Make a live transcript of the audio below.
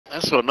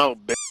That's what no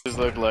bitches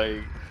look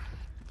like.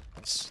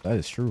 That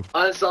is true.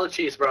 Uninstall the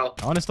cheese, bro.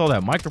 Uninstall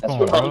that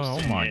microphone, bro.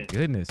 Oh my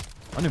goodness.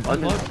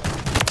 Unplug.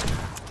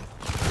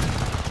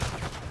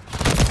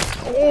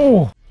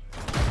 Oh.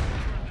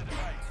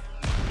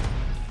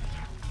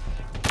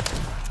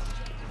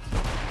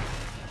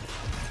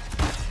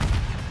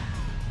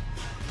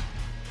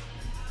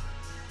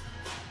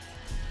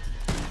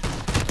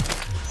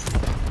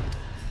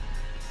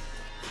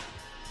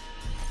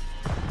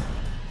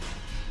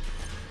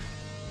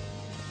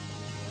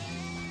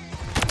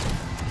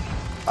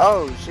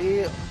 Oh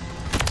shit.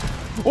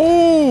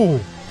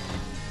 Oh.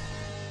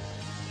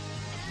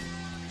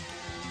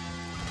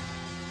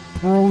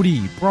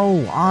 Brody,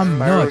 bro, I'm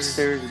nuts.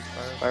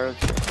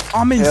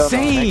 I'm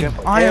insane.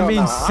 I am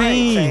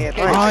insane.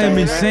 I am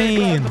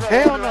insane.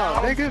 Hell no,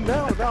 nigga.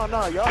 No.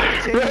 Y'all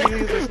continue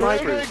using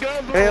snipers.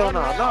 Hell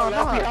no.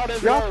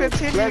 Y'all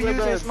continue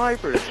using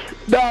snipers.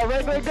 No,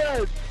 regular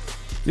guns.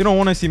 You don't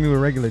want to see me with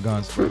regular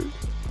guns, bro.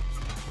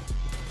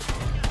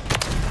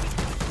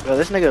 Bro,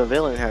 this nigga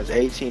villain has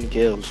 18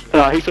 kills.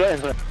 No, he's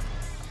sweating.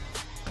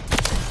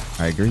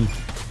 I agree.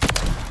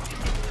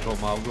 Go,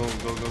 Mom.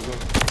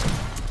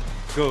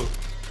 Go.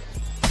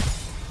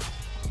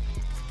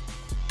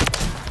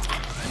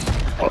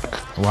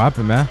 What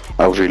happened, man?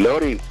 I was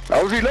reloading.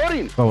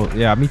 Oh,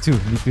 yeah, me too.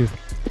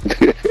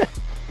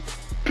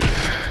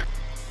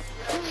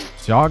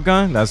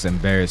 Shotgun? That's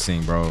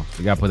embarrassing, bro.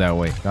 You gotta put that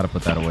away. Gotta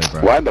put that away,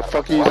 bro. Why the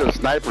fuck are you using a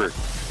sniper?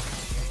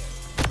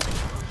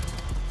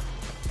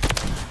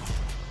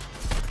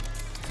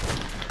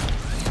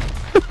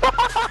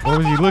 What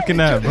was you looking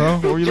at, bro?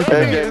 What were you looking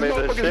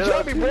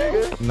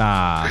at?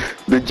 Nah.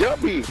 The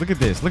jumpy. Look at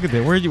this. Where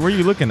are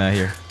you looking at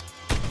here?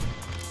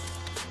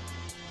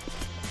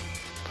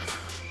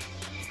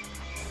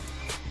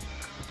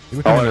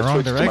 You're looking in the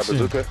wrong direction.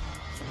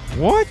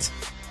 What?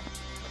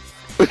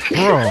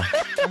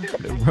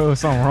 Bro,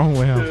 something wrong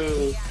with him.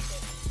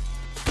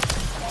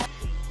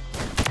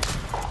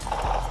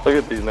 Look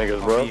at these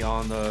niggas, bro.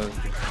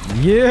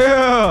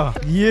 Yeah.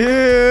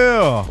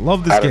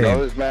 Love this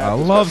game. I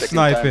love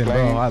sniping,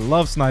 bro. I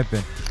love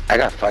sniping. I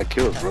got 5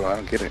 kills, bro. I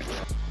don't get it.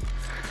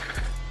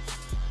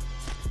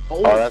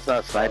 Oh, that's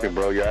not sniping,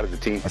 bro. You're out of the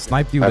team. I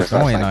sniped you with a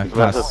throwing knife.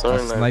 I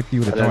sniped you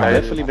with a throwing I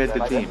knife. definitely made the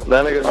team.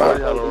 That nigga's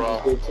already hella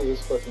wrong.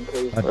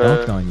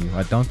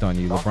 I dunked on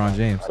you, LeBron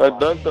James. I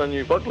dunked on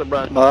you. Fuck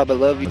LeBron. Bob, I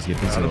love you. Let's get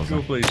this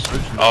over.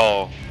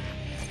 Oh.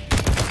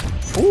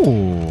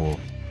 Ooh.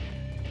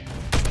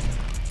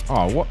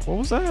 Oh, what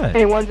was that?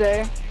 Hey,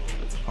 1J.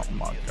 Oh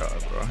my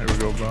god, bro. Here we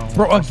go, bro.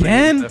 Bro,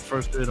 again? That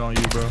first hit on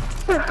you, bro.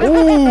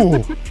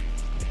 Ooh.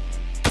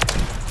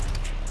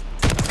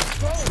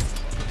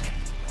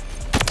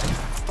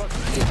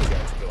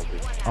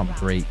 I'm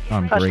great.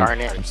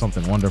 I'm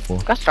something wonderful.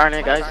 Gosh darn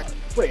it, guys.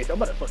 Wait, I'm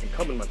about to fucking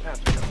come in my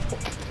pants.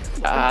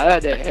 Ah,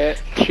 that did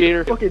hit.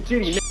 Cheater. Fucking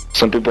cheating.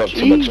 Some people have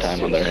too much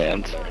time on their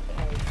hands.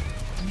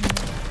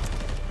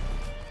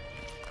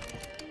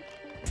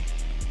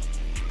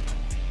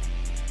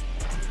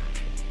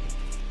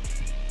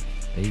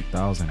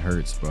 $8,000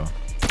 hertz, bro.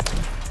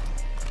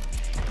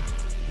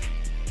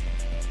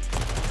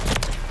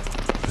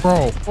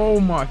 Bro, oh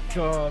my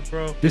god,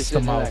 bro. This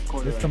the mouse.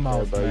 This the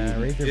mouse,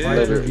 man. Raise your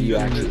visor,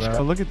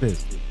 bro. Look at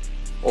this.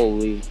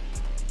 Holy.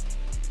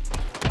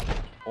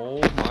 Oh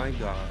my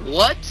god.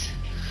 What?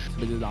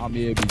 Bitches on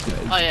me every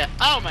day. Oh yeah.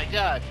 Oh my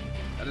god.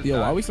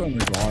 Yo, why we so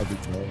much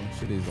garbage, bro?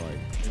 Shit is like.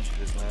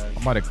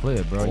 I'm about to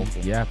clip, bro. You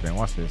yapping.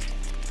 Watch this.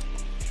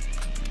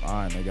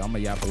 Alright, nigga. I'm gonna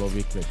yap a little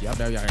bit quick. Yap.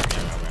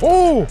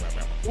 Oh!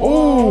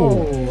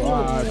 Oh!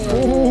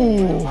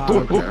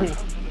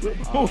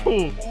 Oh!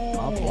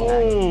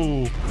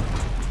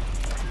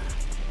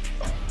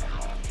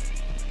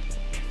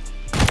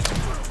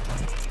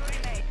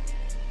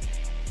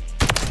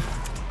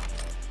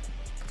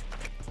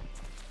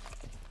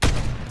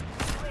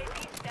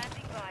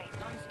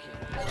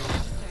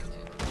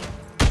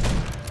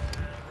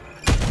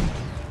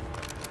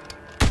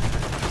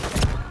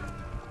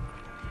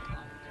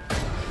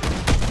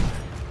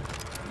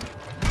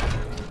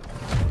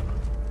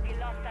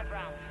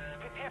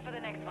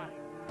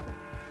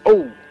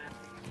 Oh.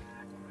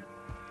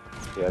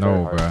 Yeah,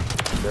 No, bro.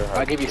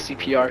 I'll give you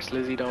CPR,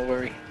 Slizzy, don't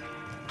worry.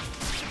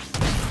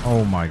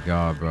 Oh my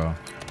god, bro.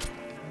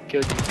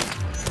 Killed you.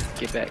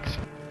 Get back,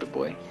 good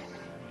boy.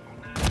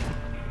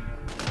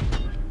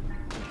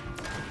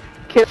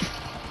 Kill.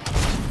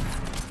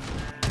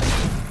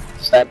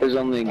 Snipers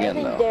only again, I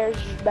think though. theirs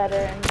is better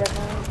and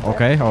definitely.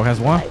 Okay, oh, has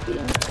one.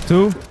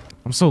 2.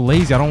 I'm so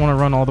lazy. I don't want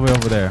to run all the way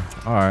over there.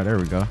 All right, there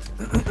we go.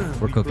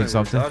 We're cooking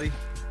something.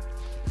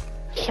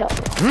 Kill.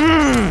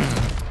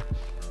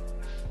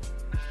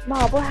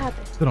 Mom, what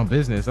happened? Stood on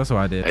business. That's what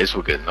I did. Ace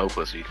will get no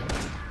pussy.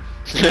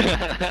 They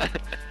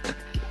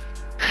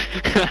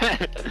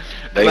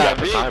got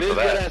the time for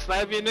that.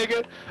 Sniping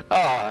nigga?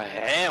 Oh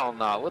hell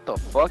no! What the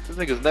fuck? This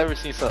nigga's never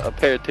seen a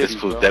pair of titties.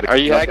 Bro. Are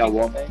you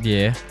hacking?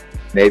 Yeah.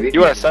 Maybe.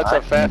 You are such a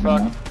fat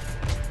fuck.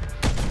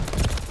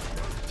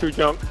 2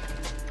 jump.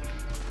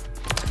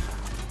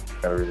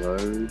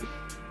 Reload.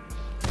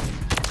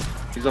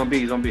 He's on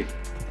B.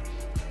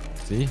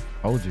 See?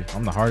 Told you.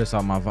 I'm the hardest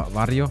on my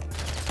barrio.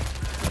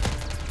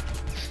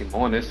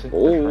 Simón ese.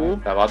 Oh.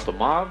 Te va a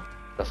tomar.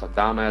 That's a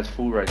down ass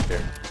fool right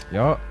there.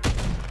 Yup.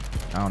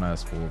 Down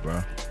ass fool,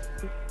 bro.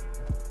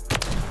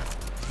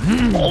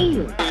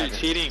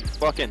 Cheating,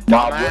 fucking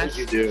Bob, dumbass. what did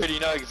you do? You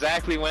know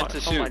exactly when to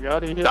shoot. Oh my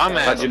god, he hit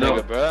Dumbass How'd you know?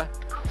 nigga, bro.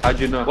 How'd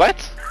you know? What?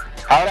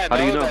 How would I How do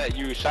know, you know? that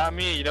you shot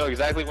me? You know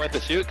exactly when to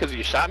shoot because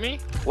you shot me?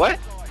 What?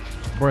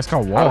 Bro, it's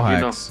called wall How do you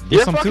know? hacks. Get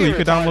You're some too. fucking You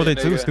could download it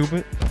too, retarded, nigga.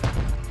 stupid.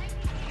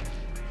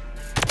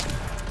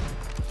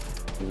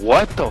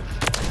 What the?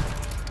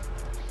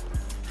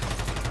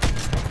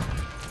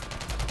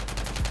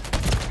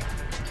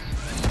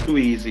 Too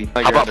easy.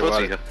 How about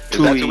pussy? Is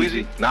Too that too easy.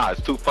 easy? Nah,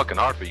 it's too fucking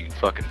hard for you,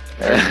 fucking.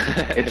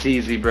 It's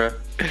easy, bro.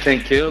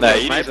 10 kills. Nah, no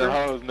you need some sniper.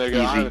 hoes, nigga. Easy.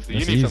 Honestly, you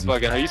That's need easy. some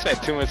fucking. You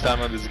spent too much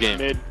time on this game.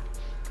 Mid.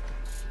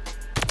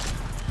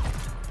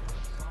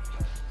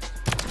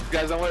 You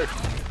guys don't work.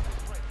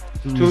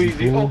 Too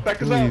easy. fool. Oh,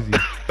 back us Too up. easy.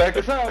 Back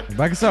us up.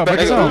 Back us up. Back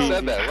us Nigga, who up.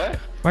 said that?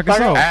 What? Back us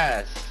up.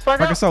 Ass.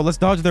 Back us up. Let's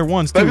dodge their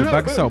ones too.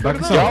 Back us up.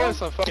 Back us Y'all up. are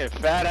some fucking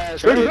fat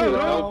ass. Back us niggas,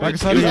 up, bro. Back Bitch,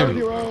 us out of you here.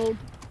 know.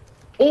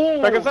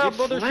 Oh, Back us up, get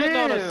brother. Shit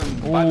on us.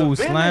 slammed. Oh,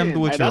 slammed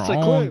with Hey, your that's a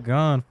own clip.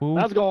 gun, fool.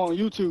 Let's go on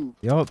YouTube.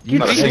 Yup. You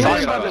Hey, say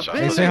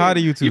hi say hi to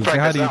YouTube. Say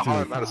hi to practice that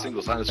hard, YouTube. not a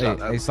single silent Hey, shot.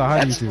 hey, say hi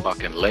to That's YouTube.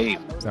 fucking lame.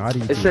 Say hi to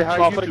They say YouTube. hi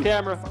Call for the YouTube.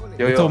 camera.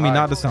 They told me hi.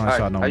 not to sound Hi,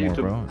 shot no hi, more,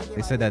 YouTube. bro.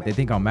 They said that they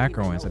think I'm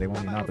macroing, so they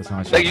want me not to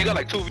sound shot. Nigga, you got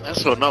like two.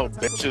 That's what no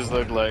bitches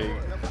look like.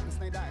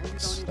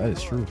 That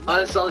is true.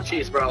 Uninstall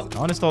cheese, bro. I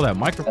uninstalled that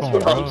microphone,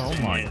 That's bro. what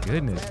I'm Oh my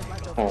goodness.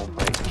 Oh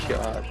my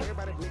god.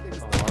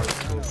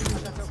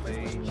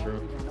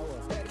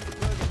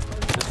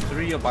 There's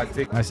 3 of my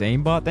pick. Nice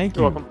aimbot. Thank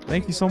you. You're welcome.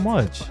 Thank you so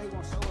much.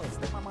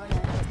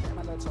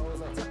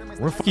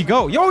 Where the fuck he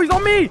go? Yo, he's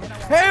on me.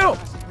 Help.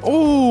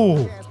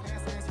 Oh.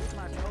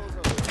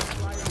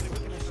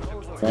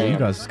 Yeah, you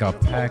guys just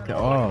got packed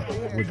up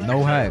with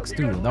no hacks,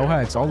 too. No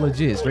hacks. All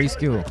legit. Straight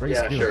skill. Great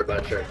Yeah, skill. sure,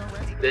 bud, sure.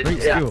 Great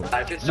Yeah, skill. if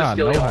it's just Nah,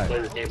 skill, no you don't hack. play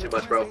this game too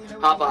much, bro.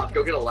 Hop off,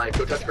 go get a life,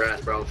 go touch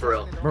grass, bro, for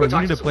real. Bro, go you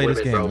talk need to some play this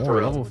women, game bro, for more.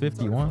 real. Level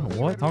 51.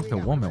 What? Talk to a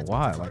woman.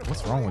 Why? Like,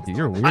 what's wrong with you?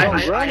 You're a weirdo. I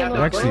have You're not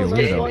actually a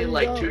played this game weirdo. in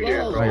like 2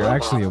 years, bro. No, you're Hop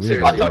actually a off. weirdo.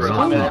 Seriously, You're bro. a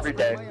Hop weirdo. off. every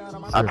day. You're I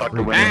a talk to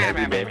freak. women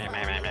every day.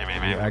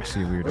 You're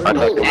actually a weirdo. I talk to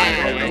Oh, women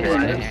yeah, every yeah, day.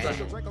 yeah, yeah.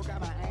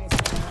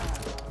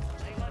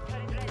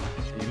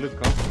 You look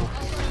comfortable.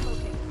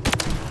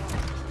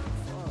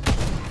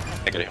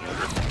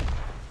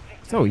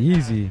 So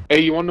easy. Hey,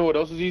 you wanna know what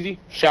else is easy?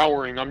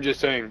 Showering. I'm just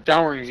saying.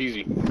 Showering's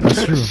easy.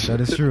 That's true. That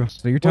is true.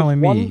 So you're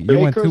telling me one you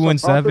went acres 2 of and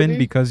 7 property,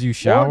 because you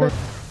showered?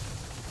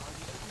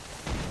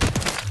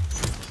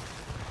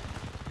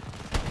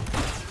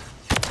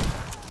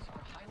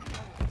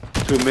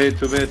 Two mid,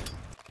 two mid.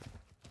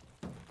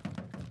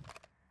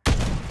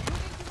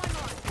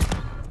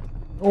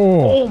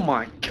 Oh, Oh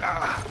my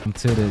god.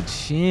 to the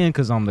chin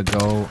because I'm the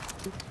GOAT.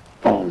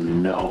 Oh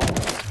no.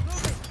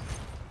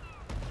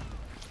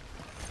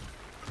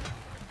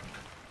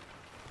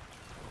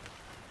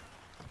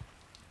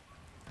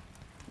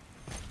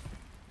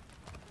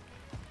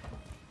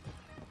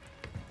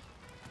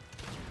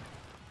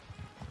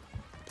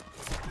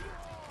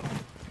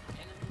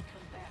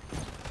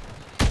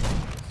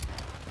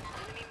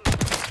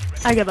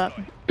 I give up.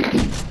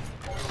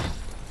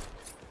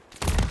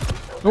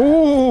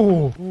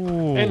 Oh,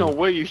 Ain't no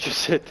way you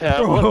just hit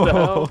that. What the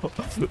hell?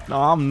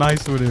 No, I'm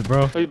nice with it,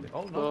 bro. Hey,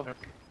 oh no.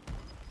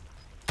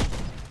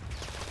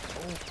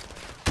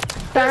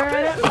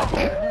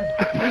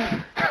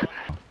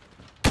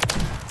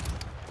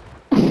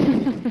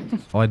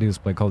 All I do is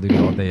play Call of Duty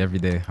all day, every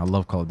day. I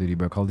love Call of Duty,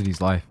 bro. Call of Duty's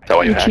life. Is that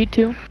why you You hack? cheat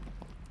too?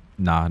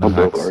 Nah, no How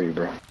broke hacks. are you,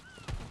 bro?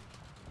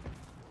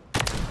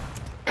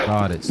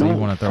 Got it. So you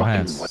want to throw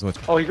hands? Switch.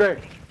 Oh, he's right.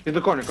 In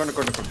the corner. 20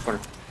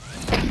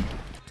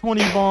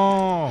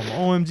 bomb.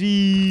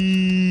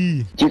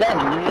 OMG. You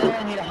guys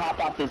really need to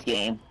hop off this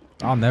game.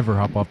 I'll never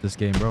hop off this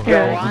game, bro.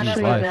 Yeah, Call of Duty's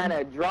Honestly, life.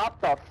 man,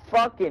 drop the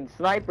fucking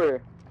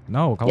sniper.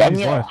 No, Call Yeah, of you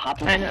Duty's need to life.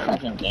 hop off I this know.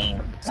 fucking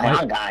game.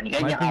 Snipe- Oh god, you guys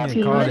sniping get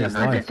and all COD is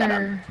life.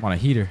 Better. I'm on a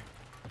heater.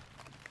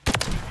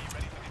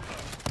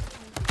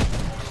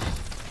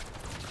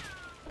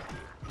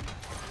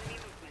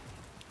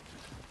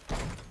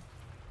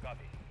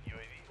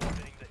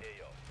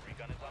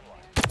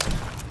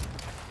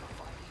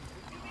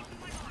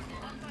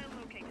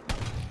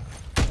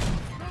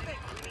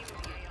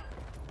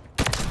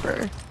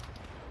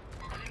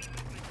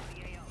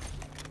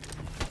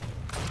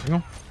 You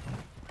know?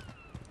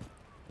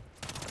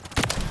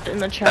 In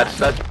the chat.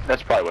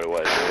 That's probably what it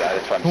was.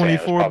 That's what I'm saying. It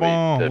was 24 probably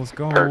bomb, the let's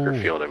go. Perker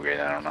field upgrade.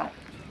 I don't know.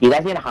 You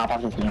guys need to hop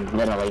off this game,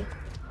 literally.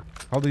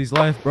 Call of Duty's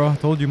life, bro.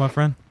 Told you, my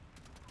friend.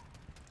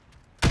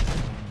 6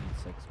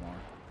 more.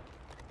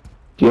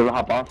 Do you ever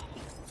hop off?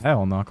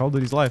 Hell no. Call of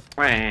Duty's life.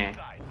 You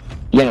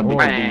gotta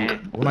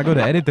Oh, when I go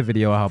to edit the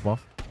video, I hop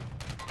off.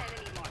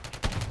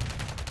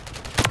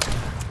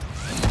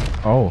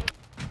 Oh.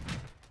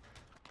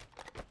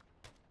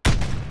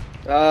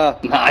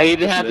 Nah, you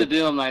didn't have to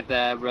do him like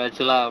that, bro.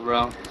 Chill out,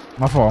 bro.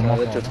 My fault, my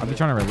fault. I be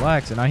trying to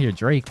relax, and I hear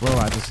Drake, bro.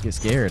 I just get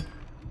scared.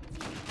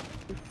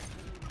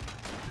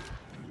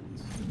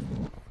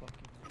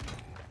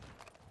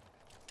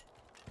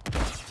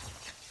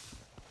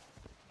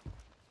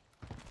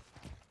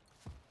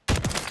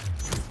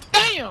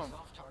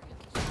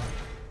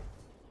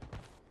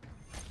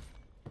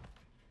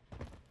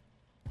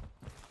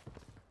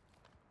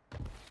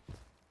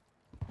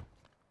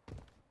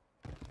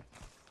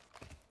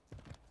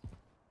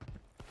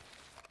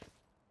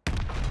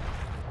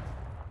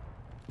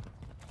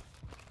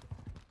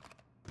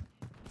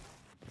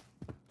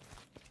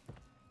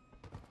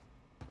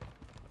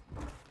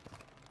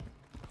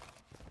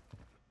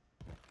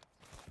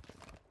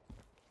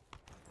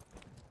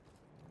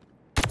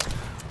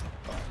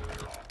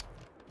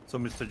 So,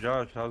 Mr.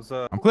 Josh, how's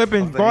I'm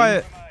clipping.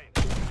 Quiet.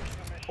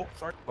 Oh,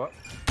 sorry. What?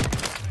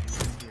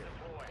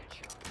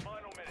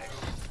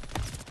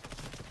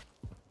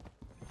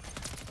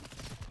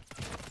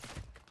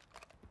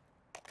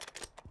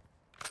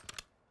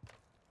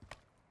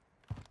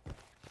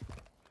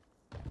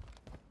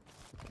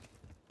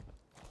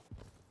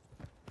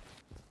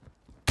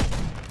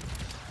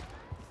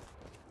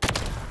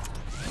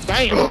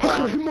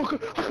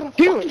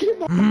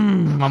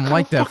 I'm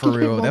like that for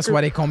real. That's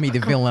why they call me the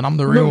villain. I'm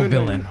the real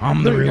villain.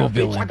 I'm the real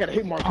villain.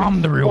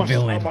 I'm the real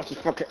villain.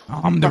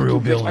 I'm the real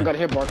villain. I got a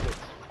hit marker.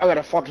 I got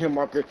a fucking hit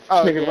marker.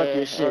 Nigga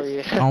lucky as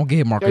shit. I don't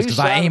get markers because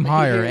I aim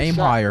higher. Aim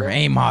higher.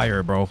 Aim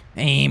higher, bro.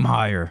 Aim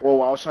higher.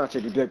 Whoa, I was trying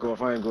to take the dick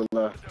off. I ain't gonna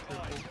lie.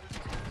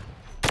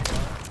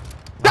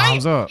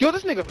 Thumbs up. Yo,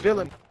 this nigga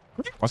villain.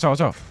 Watch out,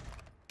 watch out.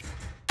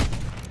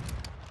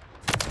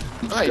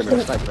 Nice.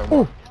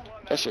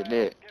 That shit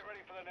dead.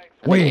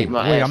 Wait,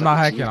 I'm not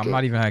hacking. I'm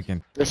not even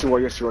hacking. Yes, you are.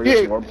 Yes, you are.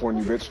 Yes, you are. I'm pouring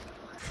you, bitch.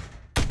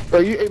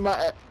 Bro, you ate my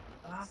ass.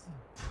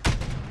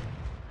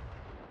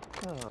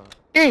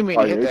 You ain't mean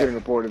to hit that. Getting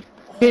reported.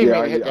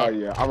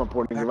 Yeah, I'm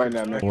reporting you right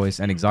now, man. Boys,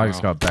 and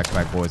Exotic's got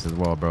Backpack Boys as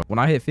well, bro. When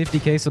I hit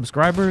 50K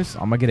subscribers,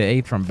 I'm gonna get an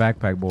 8th from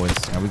Backpack Boys,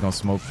 and we gonna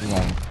smoke. We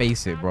gonna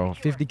face it, bro.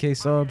 50K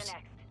subs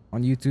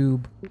on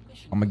YouTube.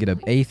 I'm gonna get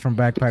an 8th from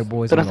Backpack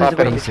Boys. And we're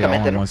gonna face it all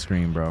on one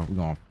stream, bro. We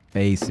gonna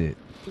face it.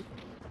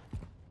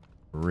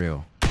 For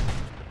real.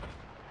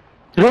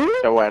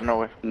 No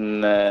way.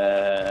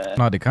 Nah.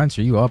 Not the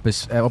country. You up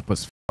as fuck,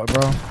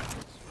 bro.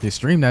 You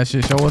stream that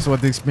shit. Show us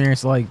what the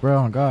experience like,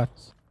 bro. Oh God.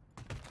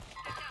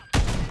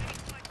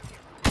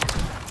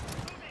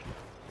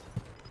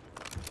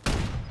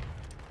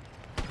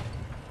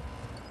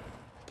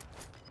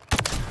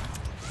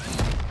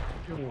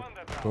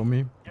 Feel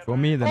me? Feel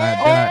me? Then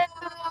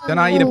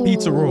I eat a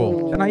pizza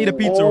roll. Then I eat a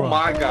pizza roll. Oh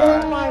my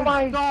God. Oh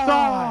my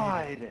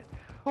God.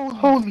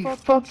 Holy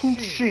fucking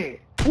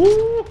shit.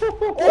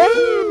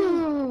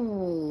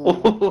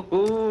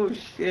 Oh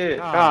shit.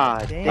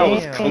 God damn. That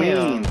was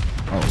clean.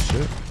 Oh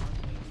shit.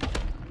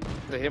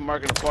 The hit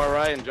mark in the far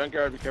right and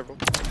junkyard, be careful.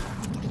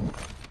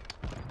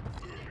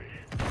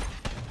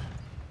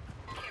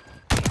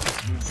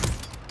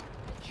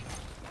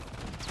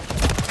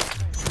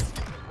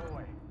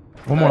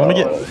 One more, let me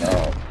get.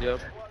 Yep.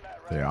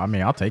 Yeah, I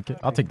mean, I'll take it.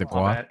 I'll take the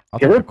quad. I'll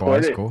take the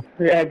quad. That's cool.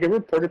 Yeah, get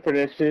reported for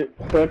that shit.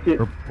 Fuck it.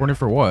 Reported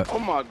for what? Oh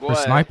my God. For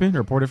sniping?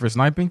 Reported for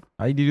sniping?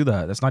 How do you do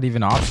that? That's not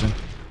even an option.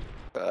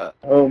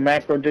 Oh,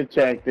 macro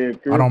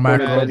detective. I don't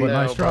macro, but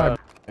nice try.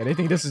 Hey, they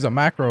think this is a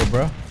macro,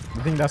 bro.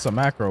 They think that's a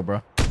macro,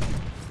 bro.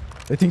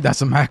 They think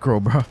that's a macro,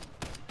 bro.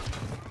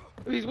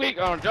 He's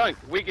weak on junk.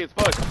 Weak as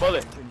fuck.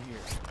 Bullet.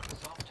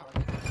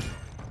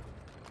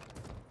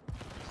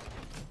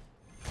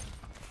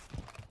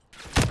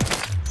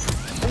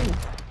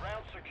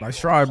 Nice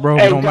try, bro.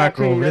 We don't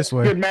macro over this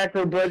way. Good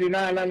macro, buddy.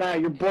 Nah.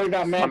 Your boy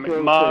got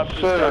macro. Mob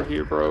just got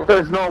here, bro.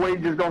 There's no way you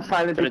just gonna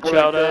silence Gonna people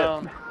chow like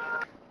down. that.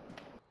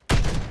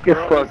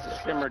 You're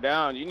fucked. Simmer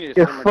down. You need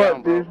to simmer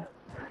down, bro.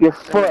 You're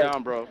Simmer fucked.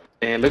 down, bro.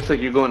 Man, it looks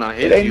like you're going on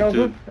hit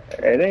YouTube.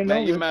 It ain't no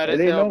Man, you mad as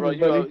hell, bro.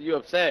 You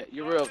upset.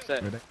 You're real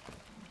upset.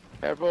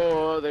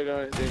 Careful.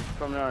 They're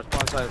coming on our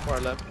spawn side, far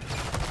left.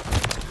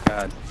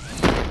 God.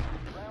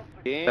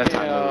 Damn. That's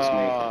how I know it's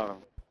me.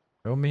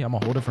 Feel me? I'm a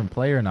whole different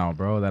player now,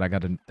 bro. That I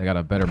got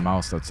a better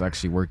mouse that's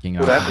actually working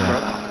out. That's bro.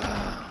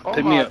 Oh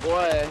Hit my me up.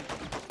 boy.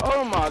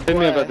 Oh my boy. Hit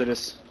me up after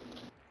this.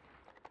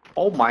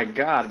 Oh my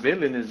God,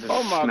 villain is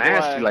just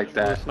nasty like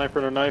that. Sniper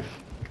and a knife.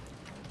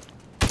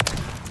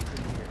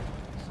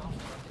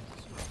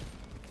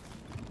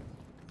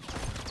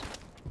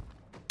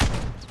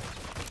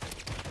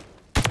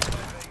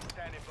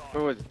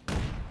 Who was it?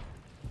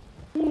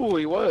 Ooh,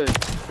 he was.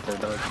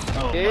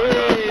 Oh,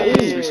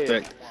 yeah.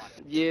 Respect.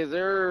 Yes,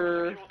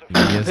 sir.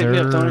 Yes,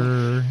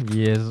 sir.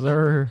 Yes,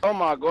 sir. Oh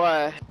my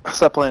god.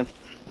 Stop playing.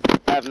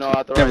 I have no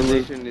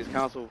authorization in this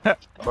council.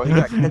 Bro, he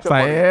got ketchup It's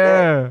like, on his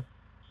yeah.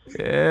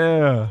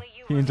 Yeah.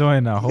 He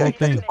enjoying that whole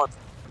thing.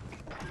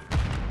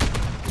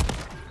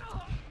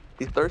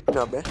 He's thirsty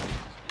now, man.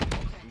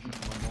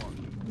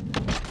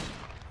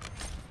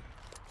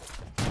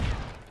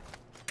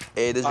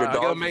 Hey, this is your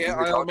dog. I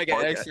gotta make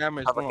an X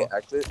sandwich. Have like an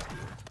exit.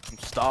 I'm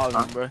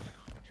starving, bro.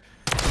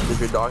 Does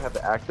your dog have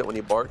the accent when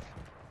he barks?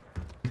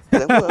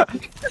 Like,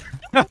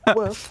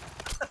 woof.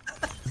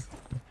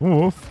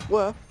 Woof.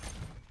 Woof.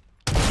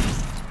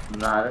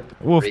 Nah.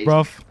 Woof,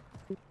 bruv.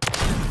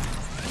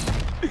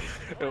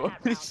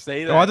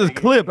 Say that. Oh, I just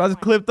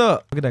clipped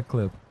up. Look at that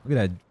clip. Look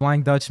at that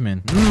Flying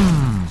Dutchman.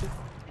 Mmm.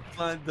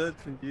 Flying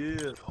Dutchman,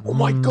 yeah. Oh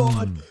my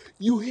God,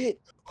 you hit.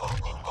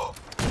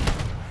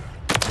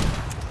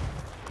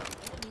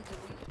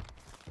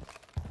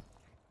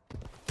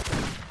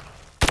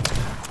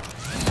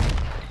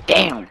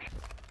 Damn.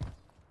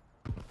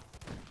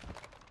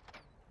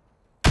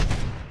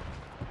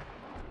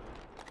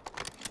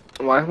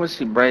 Why was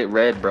he bright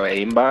red, bro?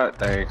 Aimbot?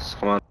 Thanks.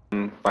 Come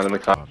on, find him the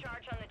cop.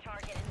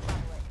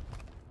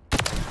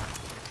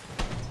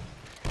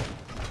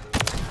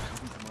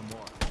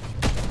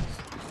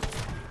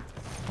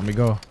 Let me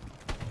go.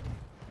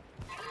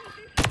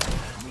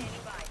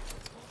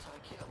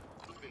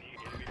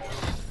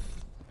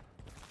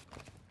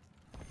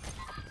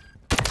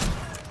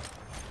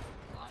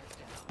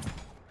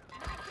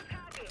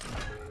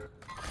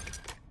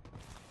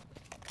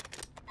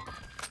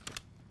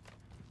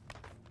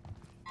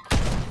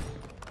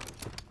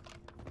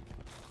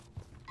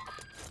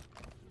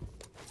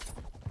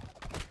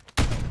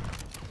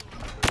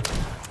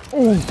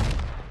 Damn.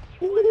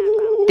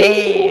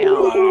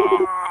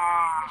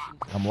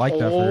 I'm like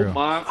that for real. Oh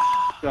my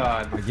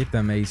god. I get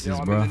them aces,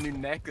 bro.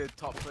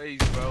 Top plays,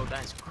 bro.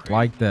 That's crazy.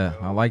 Like that.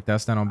 I like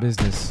that. Stand on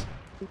business.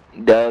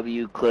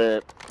 W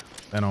clip.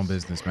 Stand on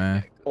business,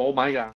 man. Oh my god.